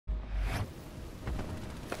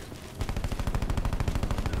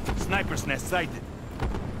Sniper's nest sighted.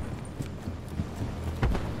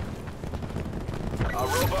 Our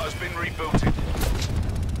robot has been rebooted.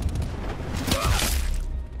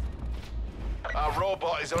 Our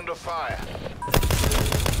robot is under fire.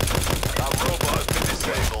 Our robot has been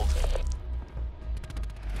disabled.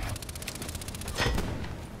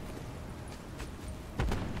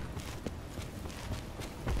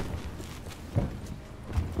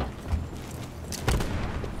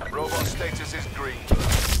 Robot status is green.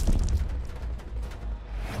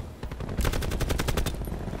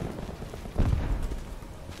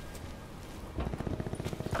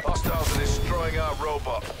 Hostiles are destroying our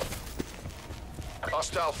robot.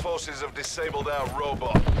 Hostile forces have disabled our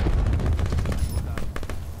robot.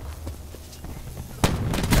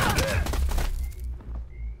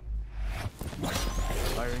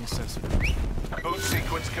 Firing sensor. Boot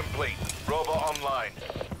sequence complete. Robot online.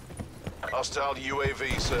 Hostile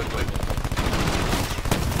UAV circling.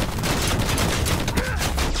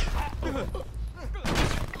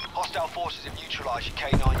 Hostile forces have neutralized your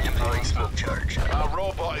K9 unit. Smoke charge. Our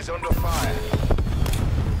robot is under fire.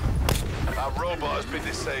 Our robot has been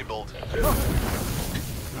disabled.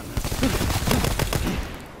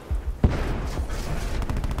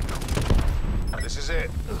 This is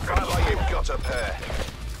it. Fight like you've got a pair.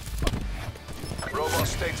 Robot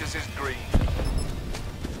status is green.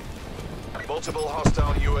 Multiple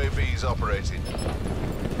hostile UAVs operating.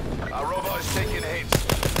 Our robot is taking hits.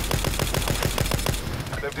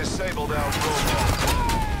 They've disabled our robot.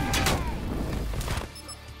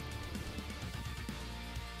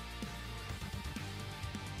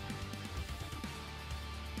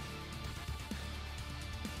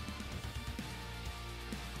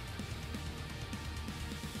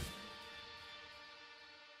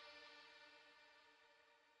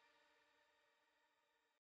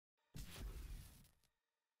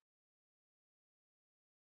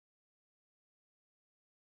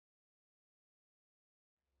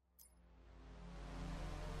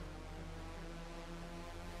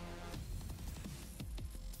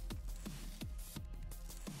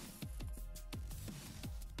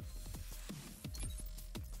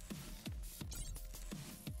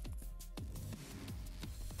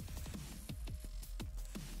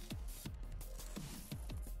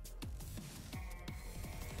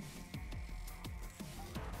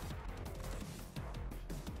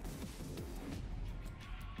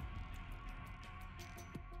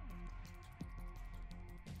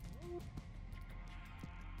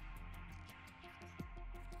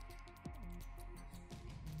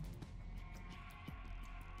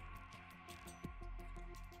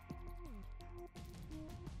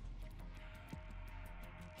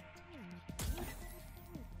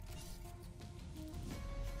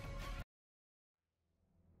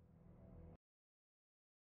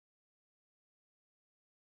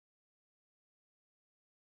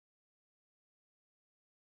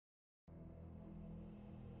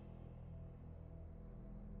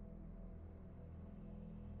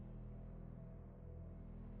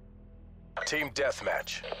 Team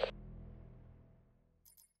deathmatch.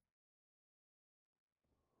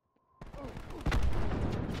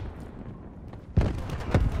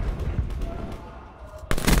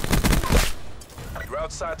 You're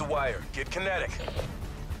outside the wire. Get kinetic.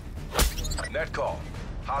 Net call.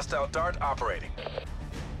 Hostile dart operating.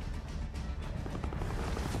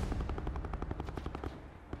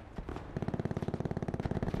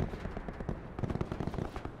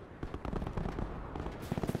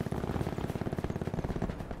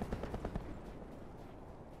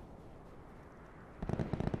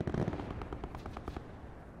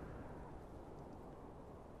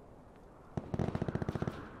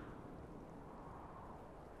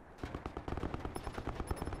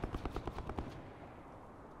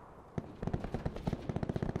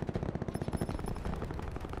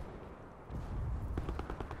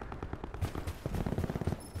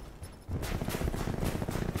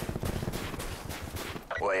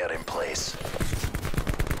 Wire in place.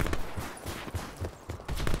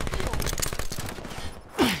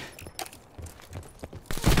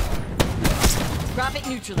 Prophet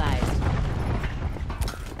neutralized.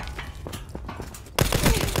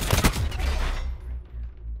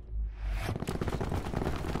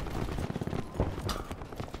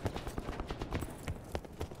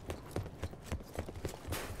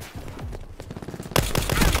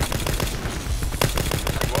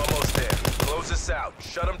 Out.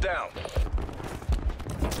 Shut them down.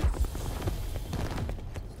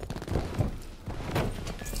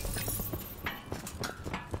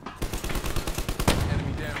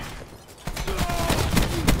 Enemy down.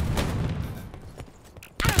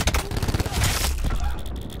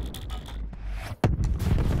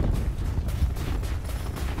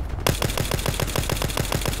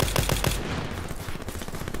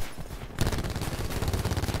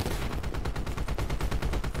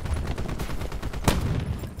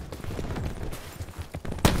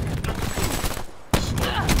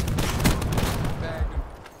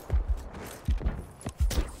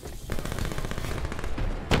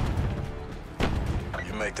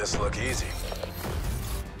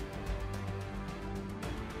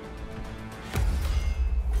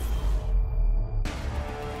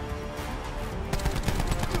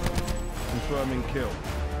 Confirming kill.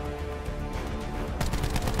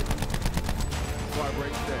 Fire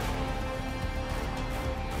rate dead.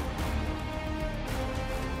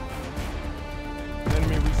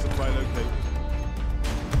 Enemy resupply located.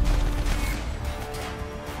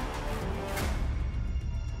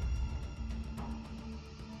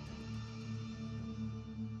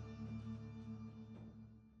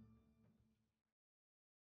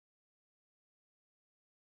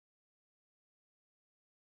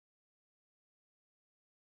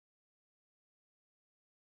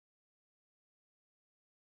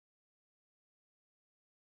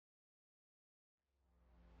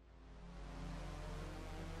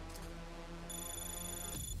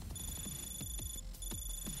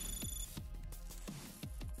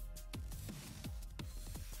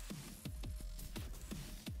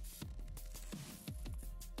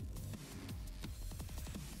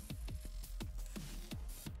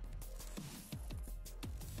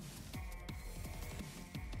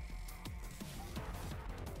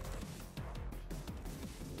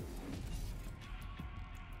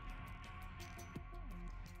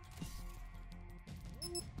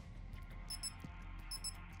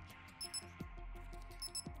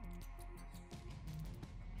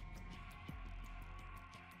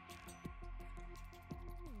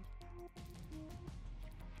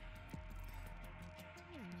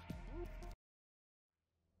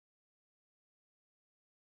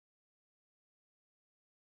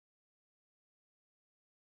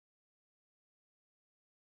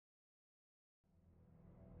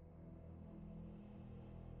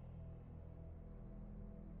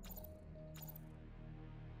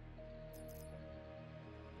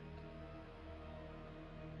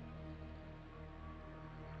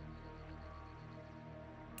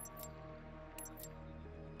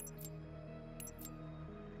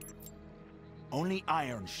 Only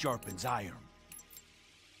iron sharpens iron.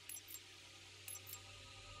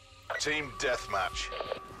 Team deathmatch.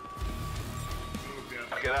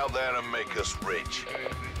 Get out there and make us rich.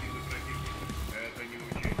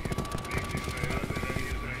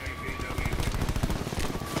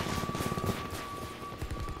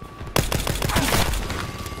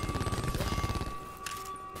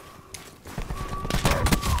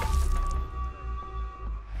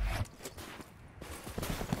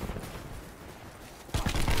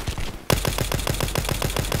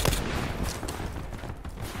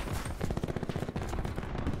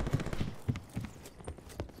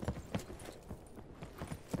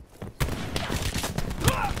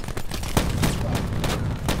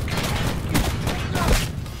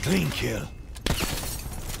 Clean kill.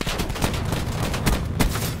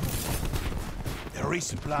 They're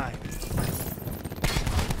resupplying.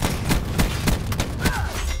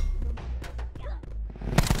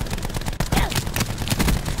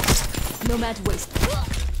 Nomad waste.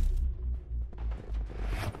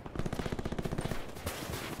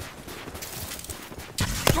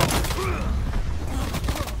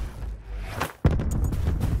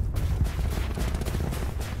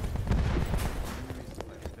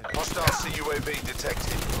 Hostile CUAV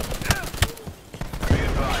detected. Be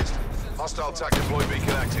advised. Hostile TAC deploy beacon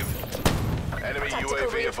active. Enemy Tactical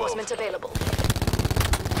UAV reinforcement above. available.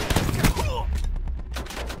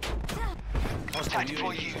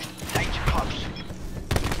 Tactical used. Danger close.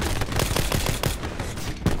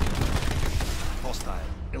 Hostile.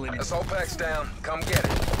 Assault pack's down. Come get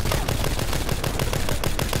it.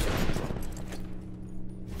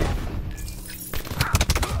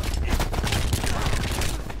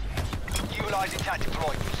 Utilizing TAC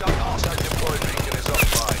deploy. Zone lost. TAC deploy beacon is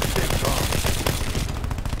offline. Big bomb.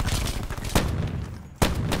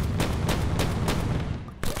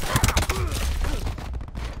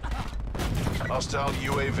 Hostile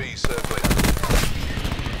UAV circling.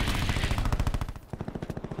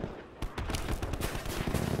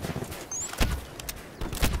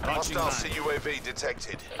 Hostile CUAV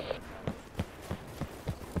detected.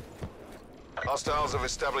 Hostiles have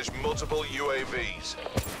established multiple UAVs.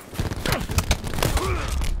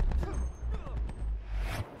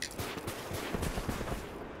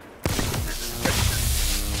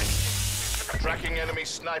 Tracking enemy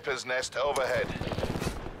sniper's nest overhead.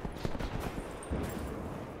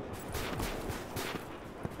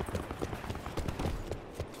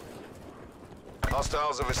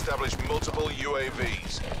 Hostiles have established multiple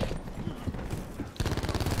UAVs.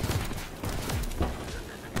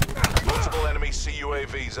 Multiple enemy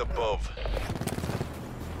CUAVs above.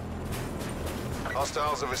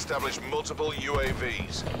 Hostiles have established multiple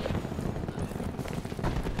UAVs.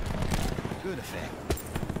 Good effect.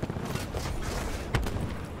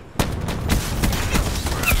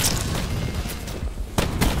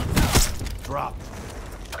 Drop.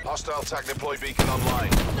 Hostile TAC deploy beacon online.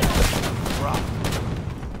 Drop.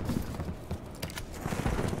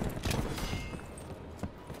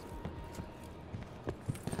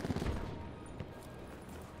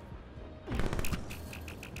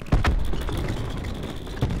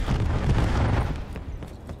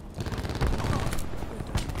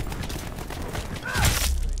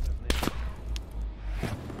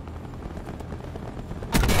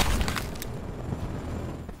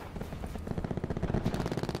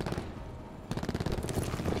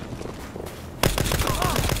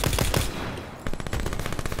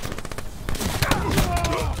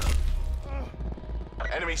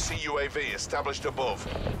 Enemy CUAV established above.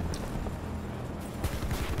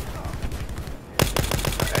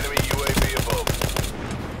 Enemy UAV above.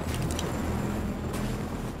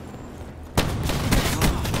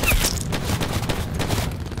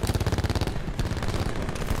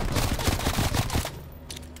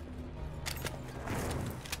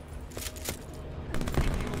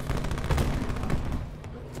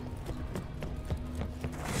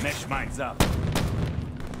 Mesh mines up.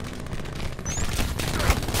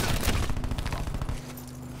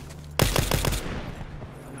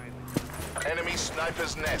 Enemy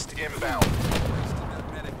sniper's nest inbound.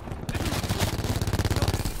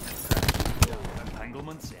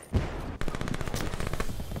 Entanglement set.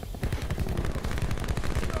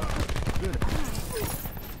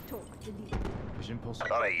 Vision pulse.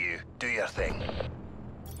 Alright, you. Do your thing.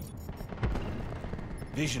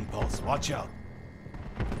 Vision pulse. Watch out.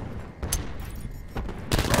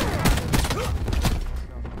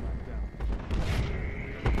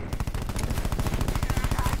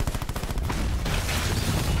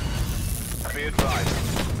 Be advised.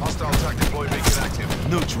 Hostile TAC deploy beacon active.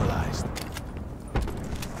 Neutralized.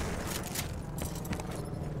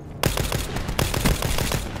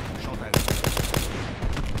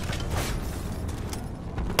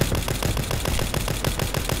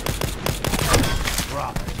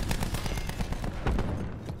 Drop.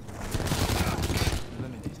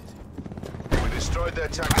 We destroyed their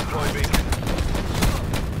TAC deploy beacon.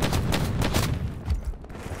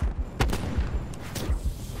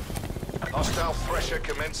 Hostile Thresher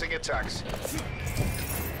commencing attacks.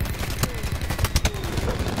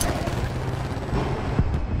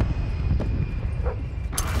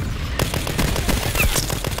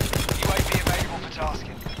 UAV available for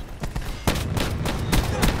tasking.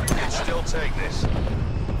 Can still take this.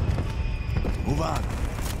 Move on.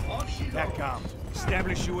 TACCOM.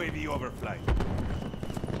 Establish UAV overflight.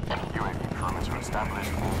 UAV perimeter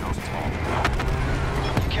established. Windows 10.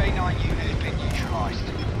 K9 unit has been neutralized.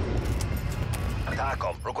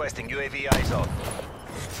 TACOM, requesting UAV eyes on.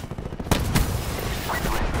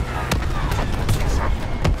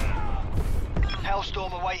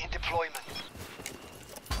 Hellstorm awaiting deployment.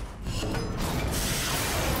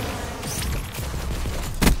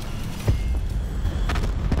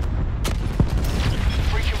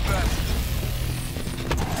 Reconfirmed.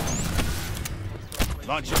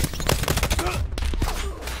 Launch it.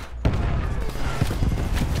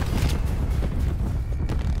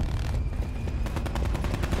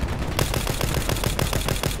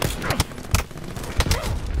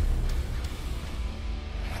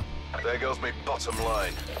 There goes my bottom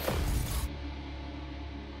line.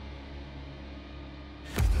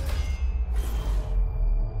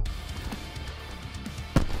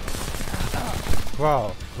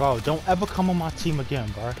 Bro, don't ever come on my team again,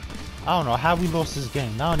 bro. I don't know how we lost this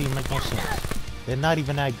game. That don't even make no sense. They're not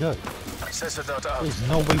even that good. Sensor dot out. There's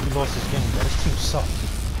no way we lost this game, bro. This team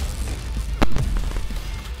sucks.